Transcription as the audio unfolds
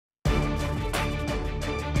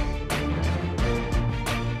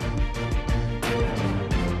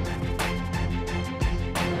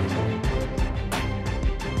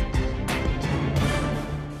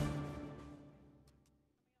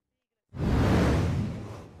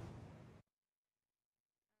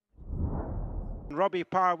Robbie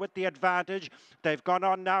Parr with the advantage. They've gone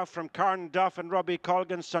on now from Carn Duff and Robbie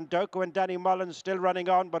Colgan. Sundoku and Danny Mullins still running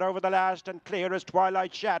on, but over the last and clear is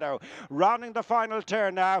Twilight Shadow. Rounding the final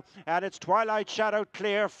turn now, and it's Twilight Shadow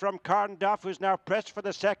clear from Carn Duff, who's now pressed for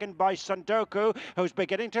the second by Sundoku, who's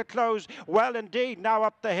beginning to close well indeed now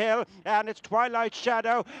up the hill, and it's Twilight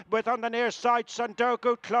Shadow with on the near side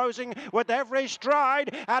Sundoku closing with every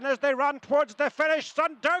stride, and as they run towards the finish,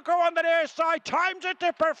 Sundoku on the near side times it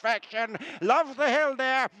to perfection. Love the hill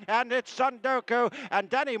there, and it's Sundoku and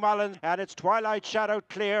Danny Mullins, and it's Twilight Shadow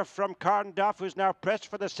clear from Carn Duff, who's now pressed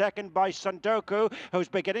for the second by Sundoku, who's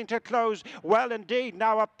beginning to close well indeed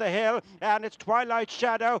now up the hill, and it's Twilight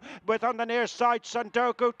Shadow with on the near side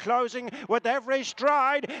Sundoku closing with every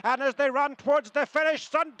stride, and as they run towards the finish,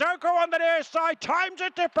 Sundoku on the near side times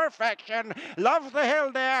it to perfection. Love the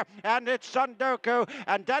hill there, and it's Sundoku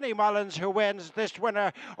and Danny Mullins who wins. This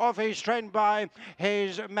winner of his trained by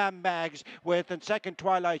his man bags, with in second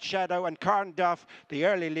Twilight Shadow, and Carn Duff, the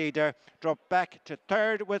early leader, dropped back to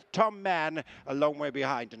third with Tom Mann a long way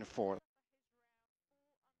behind in fourth.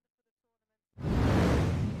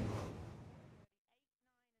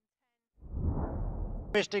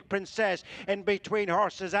 Mystic Princess in between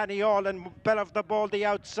horses, Annie All and Bell of the Ball the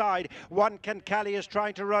outside. One Cancali is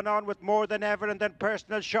trying to run on with more than ever, and then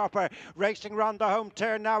Personal Shopper racing round the home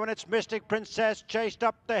turn now, and it's Mystic Princess chased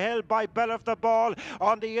up the hill by Bell of the Ball.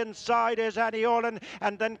 On the inside is Annie Olin,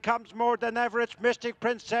 and then comes more than ever, it's Mystic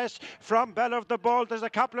Princess from Bell of the Ball. There's a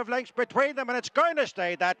couple of lengths between them, and it's going to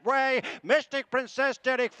stay that way. Mystic Princess,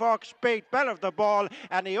 Derek Fox beat Bell of the Ball,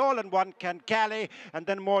 Annie Olin, One Cancali, and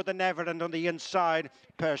then more than ever, and on the inside,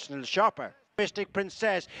 Personal Shopper. Mystic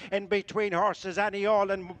Princess in between horses, Annie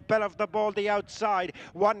All and Bell of the Ball the outside.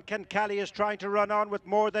 One Cancali is trying to run on with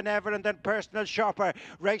more than ever, and then Personal Shopper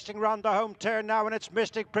racing round the home turn now, and it's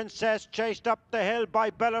Mystic Princess chased up the hill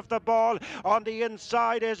by Bell of the Ball. On the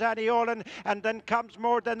inside is Annie Olin, and then comes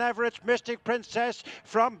more than ever, it's Mystic Princess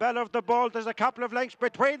from Bell of the Ball. There's a couple of lengths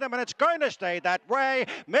between them, and it's going to stay that way.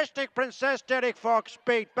 Mystic Princess, Derek Fox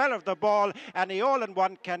beat Bell of the Ball, Annie Olin,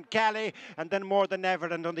 One Cancali, and then more than ever,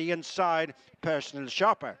 and on the inside, Personal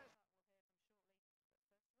Shopper.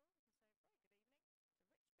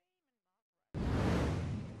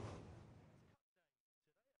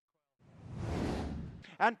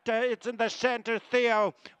 And it's in the centre,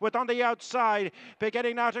 Theo, with on the outside,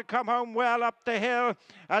 beginning now to come home well up the hill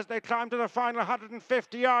as they climb to the final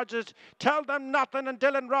 150 yards. It's Tell Them Nothing and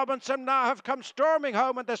Dylan Robinson now have come storming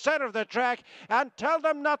home in the centre of the track, and Tell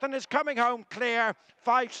Them Nothing is coming home clear.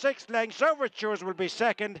 5-6 lengths. Overtures will be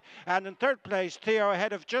second, and in third place, Theo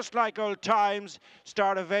ahead of Just Like Old Times,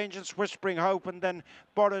 Star of Vengeance, Whispering Hope, and then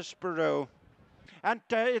Boris Peru. And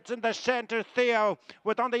it's in the centre, Theo,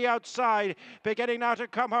 with on the outside, beginning now to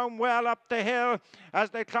come home well up the hill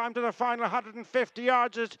as they climb to the final 150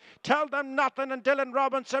 yards. It's Tell Them Nothing and Dylan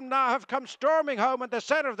Robinson now have come storming home in the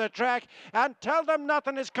centre of the track, and Tell Them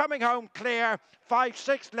Nothing is coming home clear.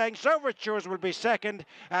 5-6 lengths. Overtures will be second,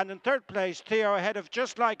 and in third place, Theo ahead of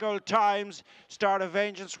Just Like Old Times, Star of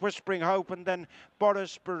Vengeance, Whispering Hope, and then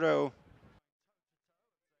Boris Peru.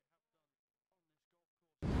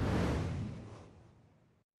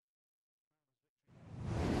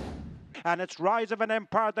 And it's Rise of an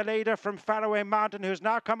Empire, the leader from Faraway Mountain, who's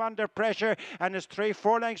now come under pressure and is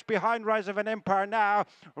 3-4 lengths behind Rise of an Empire now,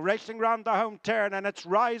 racing round the home turn. And it's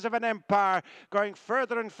Rise of an Empire going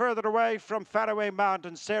further and further away from Faraway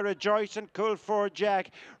Mountain. Sarah Joyce and Cool for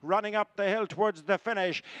Jack running up the hill towards the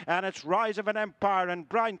finish. And it's Rise of an Empire and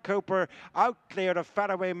Brian Cooper out clear of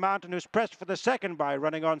Faraway Mountain, who's pressed for the second by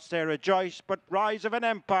running on Sarah Joyce. But Rise of an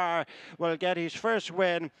Empire will get his first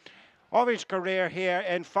win of his career here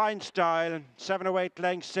in fine style. 7 or 8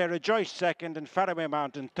 lengths, Sarah Joyce second, and Faraway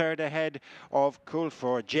Mountain third ahead of Cool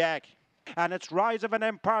for Jack. And it's Rise of an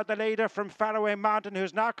Empire, the leader from Faraway Mountain,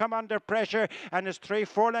 who's now come under pressure and is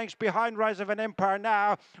 3-4 lengths behind Rise of an Empire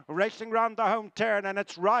now, racing round the home turn. And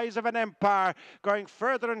it's Rise of an Empire going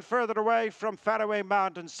further and further away from Faraway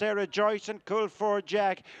Mountain. Sarah Joyce and Cool for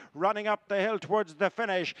Jack running up the hill towards the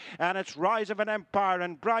finish. And it's Rise of an Empire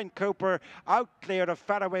and Brian Cooper out clear of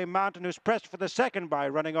Faraway Mountain, who's pressed for the second by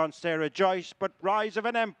running on Sarah Joyce. But Rise of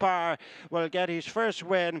an Empire will get his first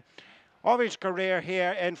win of his career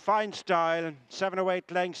here in fine style. 7 or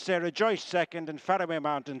 8 lengths, Sarah Joyce second, and Faraway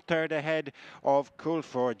Mountain third ahead of Cool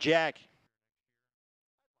for Jack.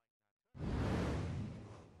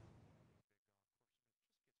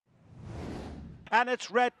 And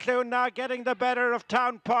it's Red Clue now getting the better of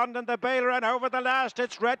Town Pond and the Baler, and over the last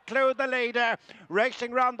it's Red Clue the leader,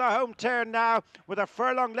 racing round the home turn now with a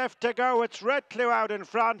furlong left to go. It's Red Clue out in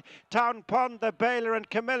front, Town Pond, the Baler and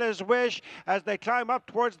Camilla's Wish as they climb up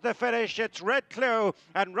towards the finish. It's Red Clue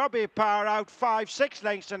and Robbie Power out 5-6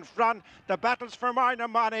 lengths in front. The battle's for minor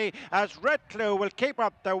money as Red Clue will keep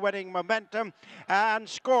up the winning momentum, and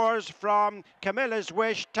scores from Camilla's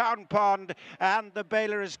Wish, Town Pond and the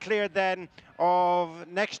Baler is cleared then of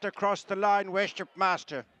next across the line Worship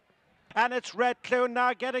Master. And it's Red Clue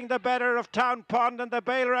now getting the better of Town Pond and the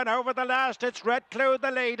Baler, and over the last it's Red Clue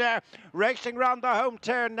the leader, racing round the home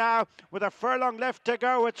turn now with a furlong left to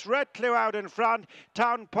go. It's Red Clue out in front,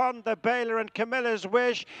 Town Pond, the Baler and Camilla's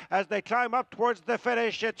Wish as they climb up towards the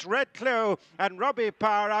finish. It's Red Clue and Robbie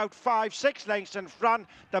Power out 5-6 lengths in front.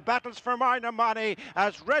 The battle's for minor money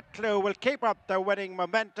as Red Clue will keep up the winning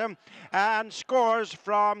momentum, and scores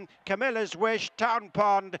from Camilla's Wish, Town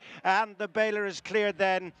Pond and the Baler is cleared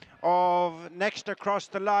then of next across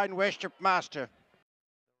the line Worship Master.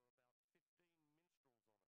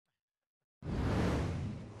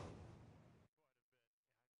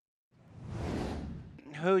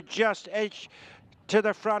 Who just edged to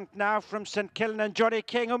the front now from St Killen, and Johnny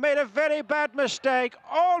King, who made a very bad mistake,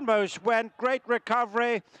 almost went, great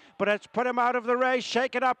recovery, but it's put him out of the race.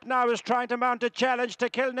 Shake It Up now is trying to mount a challenge to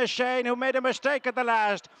Kilnashane, who made a mistake at the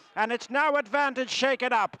last, and it's now advantage Shake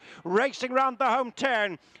It Up, racing round the home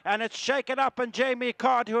turn, and it's Shake It Up and Jamie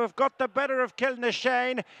Codd who have got the better of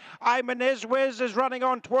Kilnashane. Iman Iswiz is running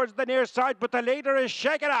on towards the near side, but the leader is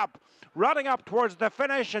Shake It Up, running up towards the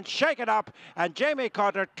finish, and Shake It Up and Jamie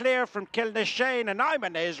Codd are clear from Kilnashane, and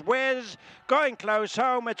Iman Iswiz going close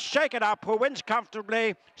home. It's Shake It Up who wins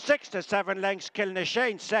comfortably, 6 to 7 lengths,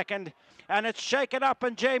 Kilnashane second. And it's Shake It Up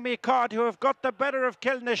and Jamie Codd who have got the better of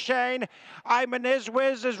Kilnashane. Iman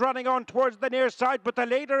Iswiz is running on towards the near side, but the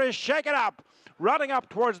leader is Shake It Up, running up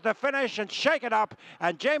towards the finish, and Shake It Up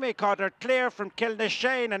and Jamie Codd are clear from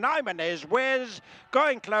Kilnashane, and Iman Iswiz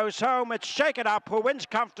going close home. It's Shake It Up who wins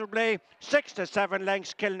comfortably, 6 to 7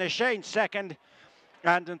 lengths, Kilnashane second.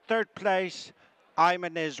 And in third place,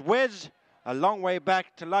 Iman Iswiz, a long way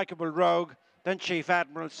back to Likeable Rogue, then Chief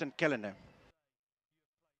Admiral St Killen.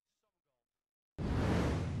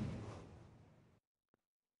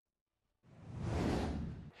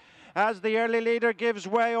 As the early leader gives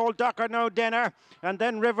way, Old Duck or No Dinner, and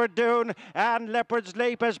then River Doon and Leopard's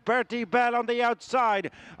Leap as Bertie Bell on the outside.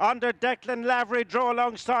 Under Declan Lavery draw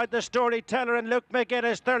alongside the Storyteller and Luke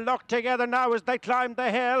McGuinness. They're locked together now as they climb the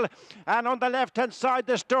hill. And on the left-hand side,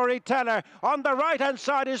 the Storyteller. On the right-hand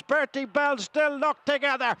side is Bertie Bell, still locked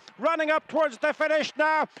together. Running up towards the finish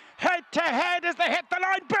now. Head-to-head as they hit the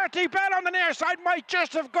line. Bertie Bell on the near side might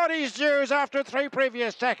just have got his dues after 3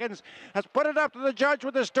 previous seconds. Has put it up to the judge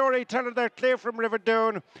with the Storyteller. They're clear from River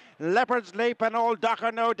Doon, Leopard's Leap and Old Duck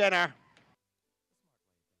or No Dinner.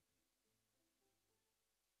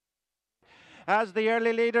 As the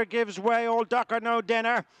early leader gives way, Old Duck or No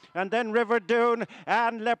Dinner, and then River Doon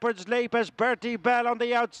and Leopard's Leap as Bertie Bell on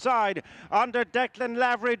the outside. Under Declan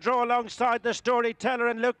Lavery draw alongside the Storyteller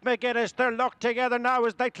and Luke McGuinness. They're locked together now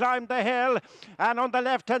as they climb the hill. And on the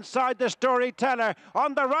left-hand side, the Storyteller.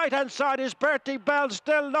 On the right-hand side is Bertie Bell,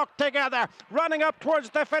 still locked together. Running up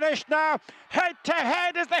towards the finish now.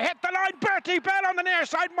 Head-to-head as they hit the line. Bertie Bell on the near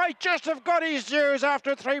side might just have got his dues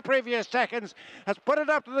after 3 previous seconds. Has put it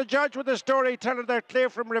up to the judge with the Storyteller. They're clear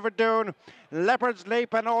from River Doon, Leopard's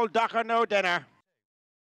Leap and Old Duck or No Dinner.